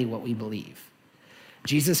exactly what we believe.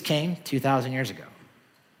 Jesus came 2,000 years ago.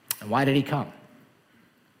 And why did he come?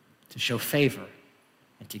 To show favor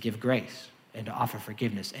and to give grace and to offer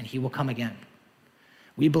forgiveness, and he will come again.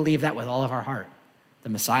 We believe that with all of our heart. The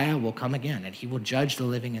Messiah will come again, and he will judge the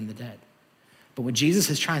living and the dead. But what Jesus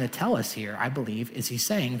is trying to tell us here, I believe, is he's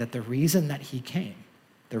saying that the reason that he came,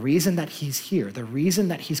 the reason that he's here, the reason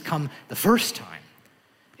that he's come the first time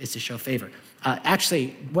is to show favor.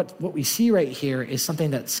 Actually, what we see right here is something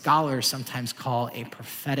that scholars sometimes call a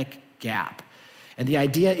prophetic gap. And the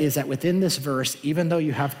idea is that within this verse, even though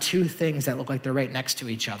you have two things that look like they're right next to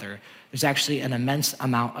each other, there's actually an immense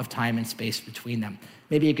amount of time and space between them.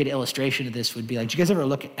 Maybe a good illustration of this would be like, do you guys ever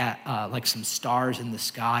look at like some stars in the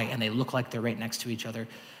sky and they look like they're right next to each other?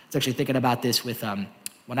 I was actually thinking about this with,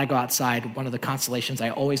 when I go outside, one of the constellations I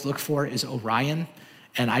always look for is Orion.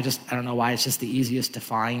 And I don't know why, it's just the easiest to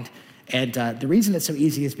find. And the reason it's so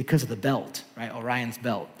easy is because of the belt, right? Orion's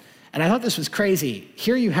belt. And I thought this was crazy.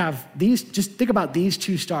 Here you have these, just think about these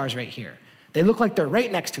two stars right here. They look like they're right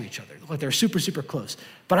next to each other. They look like they're super, super close.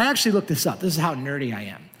 But I actually looked this up. This is how nerdy I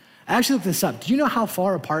am. I actually looked this up. Do you know how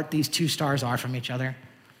far apart these two stars are from each other?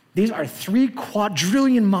 These are 3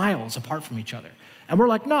 quadrillion miles apart from each other. And we're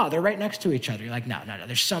like, no, they're right next to each other. You're like, no,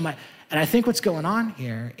 there's so much. And I think what's going on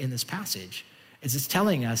here in this passage is it's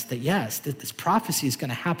telling us that, yes, that this prophecy is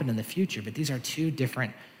going to happen in the future, but these are two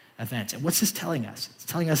different events. And what's this telling us? It's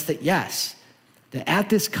telling us that, yes, that at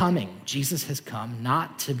this coming, Jesus has come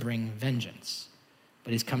not to bring vengeance,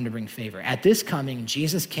 but he's come to bring favor. At this coming,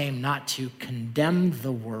 Jesus came not to condemn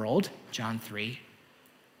the world, John 3.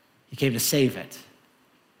 He came to save it.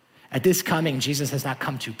 At this coming, Jesus has not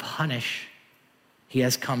come to punish. He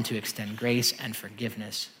has come to extend grace and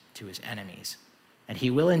forgiveness to his enemies. And he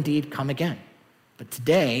will indeed come again. But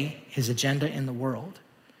today, his agenda in the world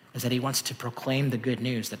is that he wants to proclaim the good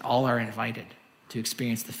news that all are invited to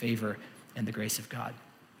experience the favor and the grace of God.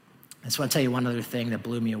 I just want to tell you one other thing that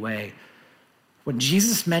blew me away. When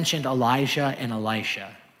Jesus mentioned Elijah and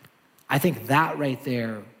Elisha, I think that right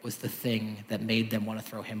there was the thing that made them want to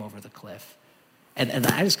throw him over the cliff. And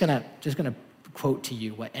I'm just gonna quote to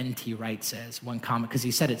you what N.T. Wright says, one comment, because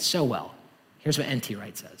he said it so well. Here's what N.T.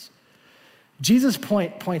 Wright says. Jesus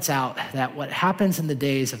points out that what happens in the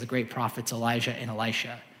days of the great prophets Elijah and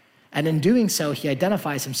Elisha, and in doing so, he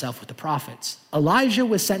identifies himself with the prophets. Elijah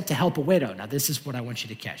was sent to help a widow. Now, this is what I want you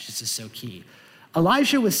to catch. This is so key.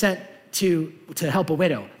 Elijah was sent to help a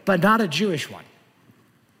widow, but not a Jewish one.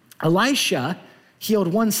 Elisha healed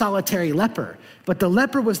one solitary leper, but the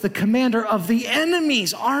leper was the commander of the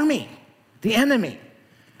enemy's army, the enemy.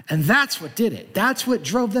 And that's what did it. That's what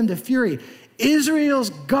drove them to fury. Israel's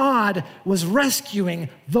God was rescuing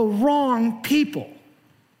the wrong people.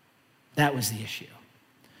 That was the issue.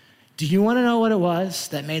 Do you want to know what it was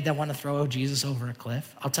that made them want to throw Jesus over a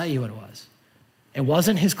cliff? I'll tell you what it was. It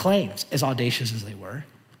wasn't his claims, as audacious as they were.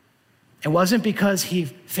 It wasn't because he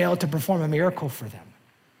failed to perform a miracle for them.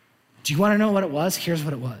 Do you want to know what it was? Here's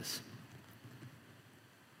what it was.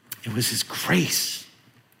 It was his grace.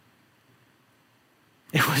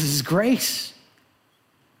 It was his grace.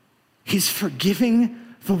 He's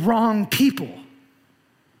forgiving the wrong people.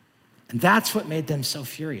 And that's what made them so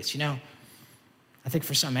furious. You know, I think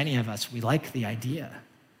for so many of us, we like the idea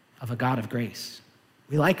of a God of grace.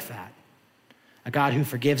 We like that. A God who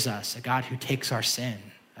forgives us, a God who takes our sin,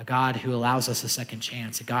 a God who allows us a second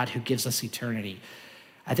chance, a God who gives us eternity.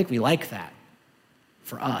 I think we like that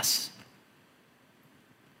for us.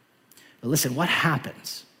 But listen, what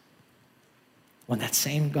happens when that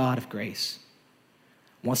same God of grace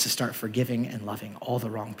wants to start forgiving and loving all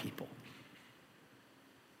the wrong people?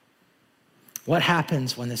 What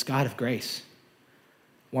happens when this God of grace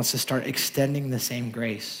wants to start extending the same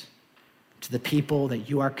grace to the people that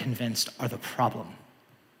you are convinced are the problem?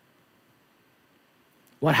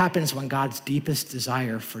 What happens when God's deepest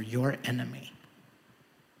desire for your enemy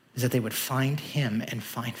is that they would find him and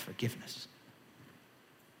find forgiveness?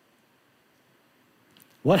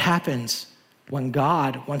 What happens when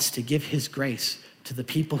God wants to give his grace to the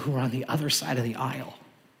people who are on the other side of the aisle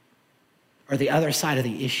or the other side of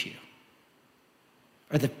the issue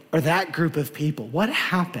or that group of people? What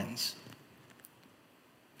happens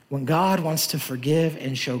when God wants to forgive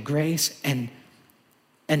and show grace and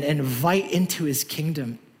invite into his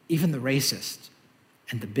kingdom even the racist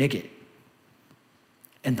and the bigot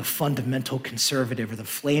and the fundamental conservative or the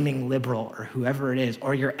flaming liberal or whoever it is,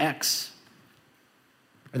 or your ex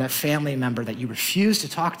or that family member that you refuse to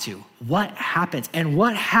talk to, what happens? And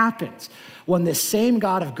what happens when this same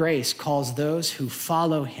God of grace calls those who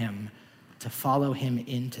follow him to follow him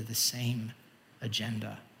into the same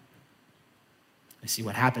agenda? You see,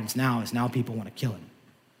 what happens now is now people want to kill him.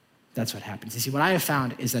 That's what happens. You see, what I have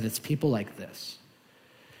found is that it's people like this.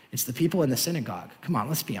 It's the people in the synagogue. Come on,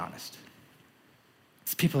 let's be honest.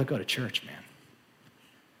 It's the people that go to church, man.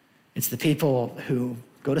 It's the people who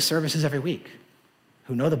go to services every week,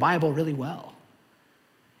 who know the Bible really well.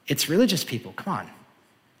 It's religious people, come on,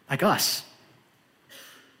 like us,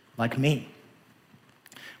 like me.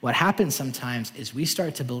 What happens sometimes is we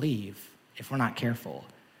start to believe, if we're not careful,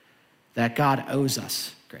 that God owes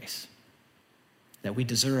us grace, that we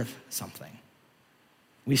deserve something.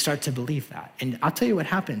 We start to believe that. And I'll tell you what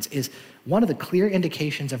happens is one of the clear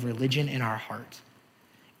indications of religion in our heart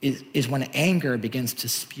is when anger begins to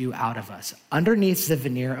spew out of us. Underneath the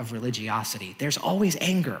veneer of religiosity, there's always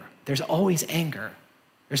anger. There's always anger.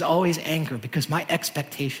 There's always anger because my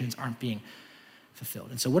expectations aren't being fulfilled.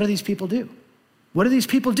 And so what do these people do? What do these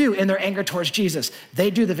people do in their anger towards Jesus? They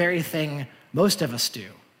do the very thing most of us do.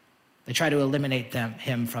 They try to eliminate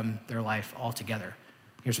him from their life altogether.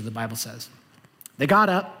 Here's what the Bible says. They got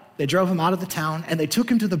up, they drove him out of the town, and they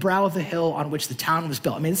took him to the brow of the hill on which the town was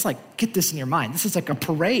built. I mean, it's like, get this in your mind. This is like a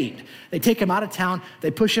parade. They take him out of town,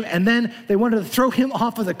 they push him, and then they wanted to throw him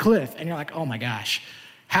off of the cliff. And you're like, oh my gosh,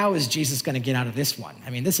 how is Jesus gonna get out of this one? I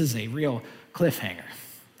mean, this is a real cliffhanger.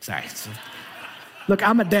 Sorry. Look,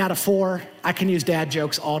 I'm a dad of 4. I can use dad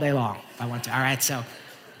jokes all day long if I want to. All right, so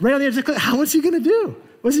right on the edge of the cliff, what's he gonna do?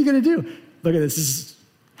 What's he gonna do? Look at this. This is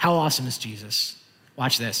how awesome is Jesus.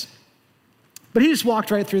 Watch this. But he just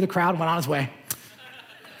walked right through the crowd and went on his way.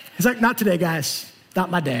 He's like, not today, guys. Not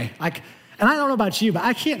my day. And I don't know about you, but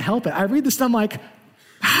I can't help it. I read this and I'm like,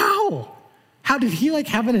 how? How did he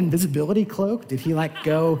have an invisibility cloak? Did he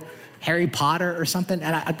go Harry Potter or something?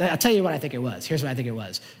 And I'll tell you what I think it was. Here's what I think it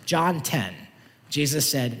was. John 10, Jesus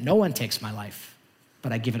said, no one takes my life,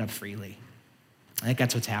 but I give it up freely. I think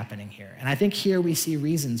that's what's happening here. And I think here we see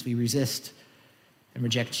reasons we resist and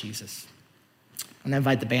reject Jesus. I'm gonna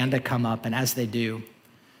invite the band to come up, and as they do,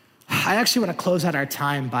 I actually wanna close out our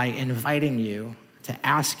time by inviting you to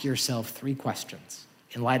ask yourself 3 questions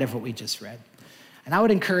in light of what we just read. And I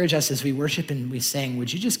would encourage us as we worship and we sing,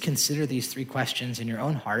 would you just consider these 3 questions in your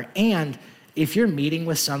own heart? And if you're meeting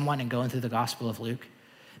with someone and going through the Gospel of Luke,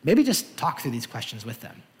 maybe just talk through these questions with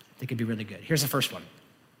them. I think it'd be really good. Here's the first one.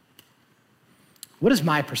 What is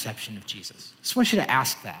my perception of Jesus? I just want you to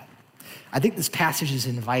ask that. I think this passage is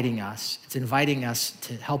inviting us. It's inviting us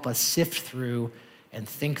to help us sift through and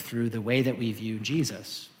think through the way that we view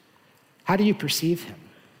Jesus. How do you perceive him?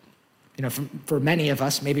 You know, for many of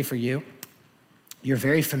us, maybe for you, you're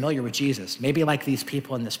very familiar with Jesus. Maybe like these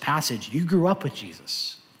people in this passage, you grew up with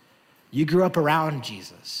Jesus. You grew up around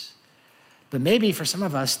Jesus. But maybe for some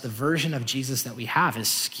of us, the version of Jesus that we have is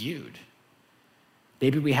skewed.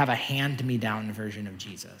 Maybe we have a hand-me-down version of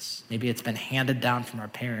Jesus. Maybe it's been handed down from our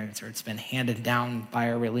parents, or it's been handed down by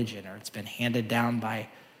our religion, or it's been handed down by,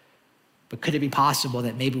 but could it be possible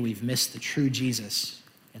that maybe we've missed the true Jesus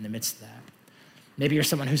in the midst of that? Maybe you're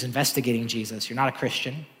someone who's investigating Jesus. You're not a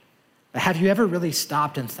Christian, but have you ever really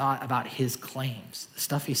stopped and thought about his claims, the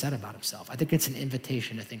stuff he said about himself? I think it's an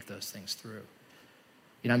invitation to think those things through.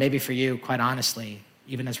 You know, maybe for you, quite honestly,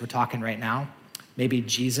 even as we're talking right now, maybe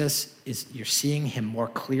Jesus you're seeing him more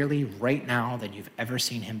clearly right now than you've ever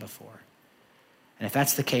seen him before. And if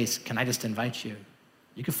that's the case, can I just invite you?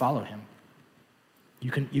 You can follow him.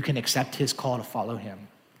 You can accept his call to follow him.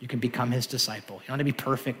 You can become his disciple. You don't have to be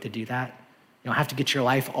perfect to do that. You don't have to get your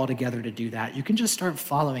life all together to do that. You can just start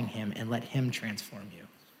following him and let him transform you.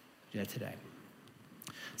 Do that today.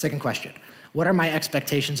 Second question, what are my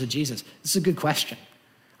expectations of Jesus? This is a good question.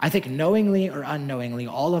 I think knowingly or unknowingly,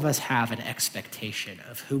 all of us have an expectation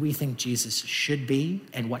of who we think Jesus should be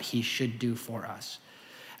and what he should do for us.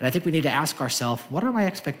 And I think we need to ask ourselves, what are my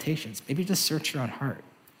expectations? Maybe just search your own heart.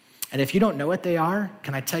 And if you don't know what they are,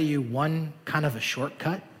 can I tell you one kind of a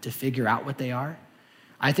shortcut to figure out what they are?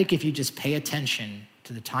 I think if you just pay attention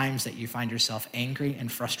to the times that you find yourself angry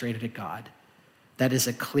and frustrated at God, that is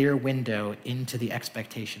a clear window into the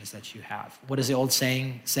expectations that you have. What does the old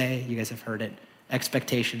saying say? You guys have heard it.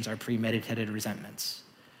 Expectations are premeditated resentments.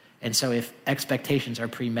 And so if expectations are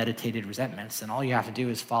premeditated resentments, then all you have to do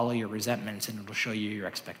is follow your resentments and it'll show you your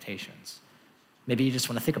expectations. Maybe you just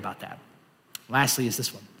want to think about that. Lastly is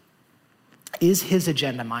this one. Is his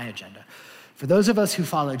agenda my agenda? For those of us who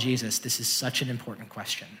follow Jesus, this is such an important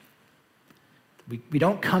question. We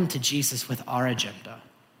don't come to Jesus with our agenda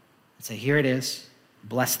and say, here it is,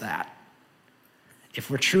 bless that. If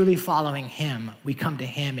we're truly following him, we come to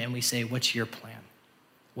him and we say, what's your plan?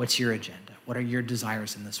 What's your agenda? What are your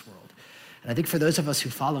desires in this world? And I think for those of us who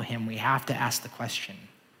follow him, we have to ask the question,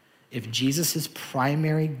 if Jesus'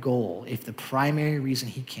 primary goal, if the primary reason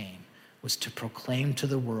he came was to proclaim to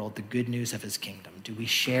the world the good news of his kingdom, do we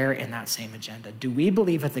share in that same agenda? Do we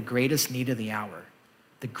believe that the greatest need of the hour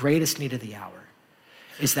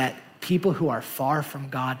is that people who are far from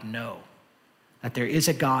God know that there is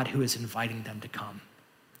a God who is inviting them to come,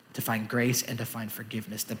 to find grace and to find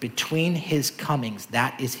forgiveness, that between his comings,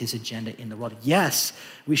 that is his agenda in the world. Yes,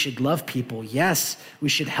 we should love people. Yes, we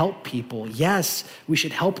should help people. Yes, we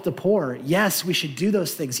should help the poor. Yes, we should do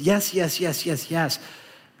those things. Yes, yes, yes, yes, yes.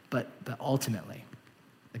 But ultimately,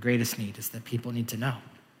 the greatest need is that people need to know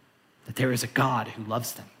that there is a God who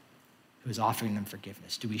loves them, who is offering them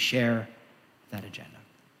forgiveness. Do we share that agenda?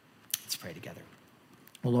 Let's pray together.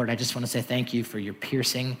 Well, Lord, I just want to say thank you for your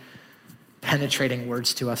piercing, penetrating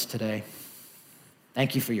words to us today.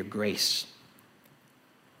 Thank you for your grace.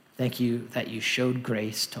 Thank you that you showed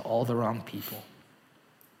grace to all the wrong people,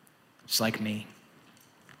 just like me.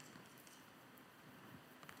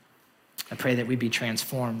 I pray that we be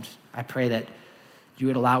transformed. I pray that you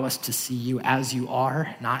would allow us to see you as you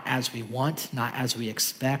are, not as we want, not as we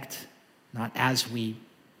expect, not as we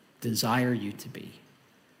desire you to be,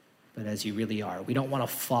 but as you really are. We don't want to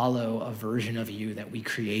follow a version of you that we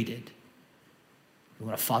created. We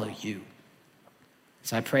want to follow you.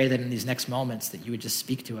 So I pray that in these next moments that you would just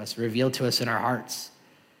speak to us, reveal to us in our hearts,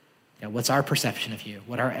 what's our perception of you,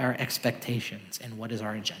 what are our expectations, and what is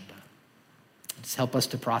our agenda. Just help us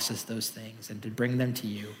to process those things and to bring them to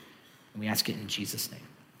you. And we ask it in Jesus' name.